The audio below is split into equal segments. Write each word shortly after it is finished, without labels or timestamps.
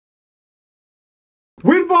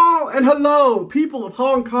Windfall and hello, people of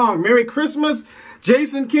Hong Kong. Merry Christmas.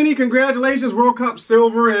 Jason Kinney, congratulations. World Cup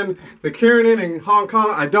silver and the Keirin in Hong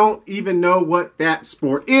Kong. I don't even know what that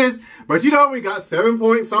sport is, but you know, we got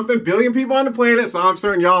 7-point-something billion people on the planet, so I'm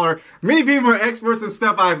certain y'all are, many people are experts in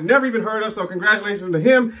stuff I've never even heard of, so congratulations to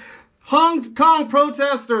him. Hong Kong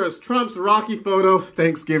protesters, Trump's Rocky photo,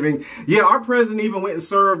 Thanksgiving. Yeah, our president even went and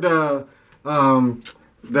served the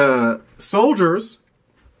soldiers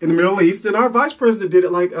in the Middle East, and our vice president did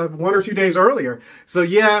it like 1 or 2 days earlier. So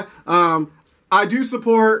yeah, I do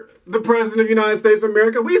support the president of the United States of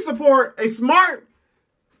America. We support a smart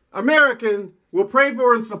American will pray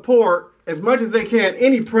for and support as much as they can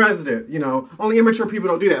any president. You know, only immature people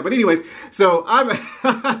don't do that. But anyways, so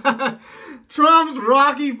I'm Trump's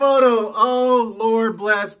Rocky photo. Oh, Lord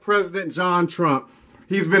bless President John Trump.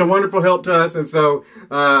 He's been a wonderful help to us, and so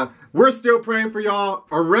we're still praying for y'all.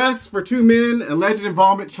 Arrests for 2 men, alleged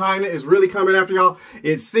involvement. China is really coming after y'all,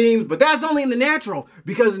 it seems. But that's only in the natural,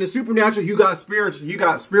 because in the supernatural, you got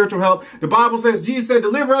spiritual help. The Bible says, Jesus said,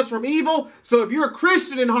 deliver us from evil. So if you're a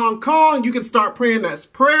Christian in Hong Kong, you can start praying that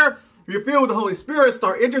prayer. If you're filled with the Holy Spirit,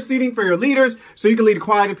 start interceding for your leaders so you can lead a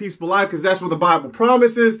quiet and peaceful life, because that's what the Bible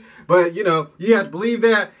promises. But, you know, you have to believe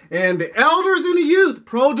that. And the elders and the youth,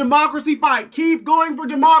 pro-democracy fight. Keep going for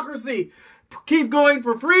democracy. Keep going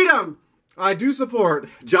for freedom. I do support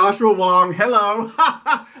Joshua Wong. Hello.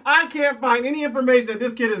 I can't find any information that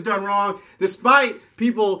this kid has done wrong, despite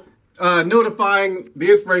people notifying the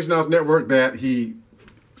Inspirational network that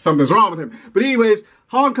something's wrong with him. But anyways,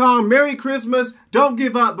 Hong Kong, Merry Christmas. Don't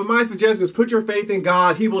give up. But my suggestion is put your faith in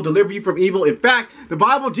God. He will deliver you from evil. In fact, the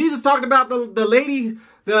Bible, Jesus talked about the lady,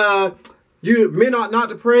 you men ought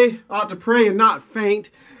to pray and not faint.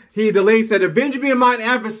 The lady said, avenge me of mine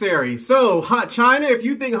adversary. So, China, if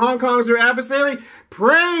you think Hong Kong is your adversary,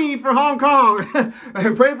 pray for Hong Kong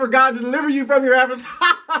and pray for God to deliver you from your adversary.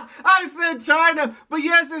 I said China, but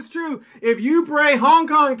yes, it's true. If you pray Hong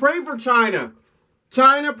Kong, pray for China.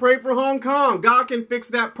 China, pray for Hong Kong. God can fix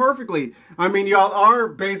that perfectly. I mean, y'all are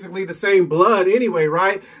basically the same blood anyway,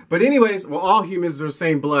 right? But anyways, well, all humans are the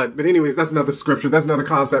same blood. But anyways, that's another scripture. That's another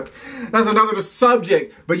concept. That's another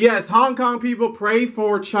subject. But yes, Hong Kong people, pray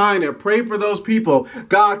for China. Pray for those people.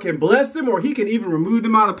 God can bless them, or he can even remove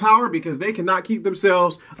them out of power, because they cannot keep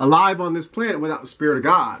themselves alive on this planet without the Spirit of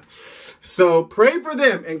God. So pray for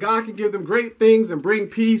them, and God can give them great things and bring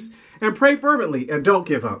peace, and pray fervently and don't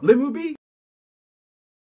give up. Live who be.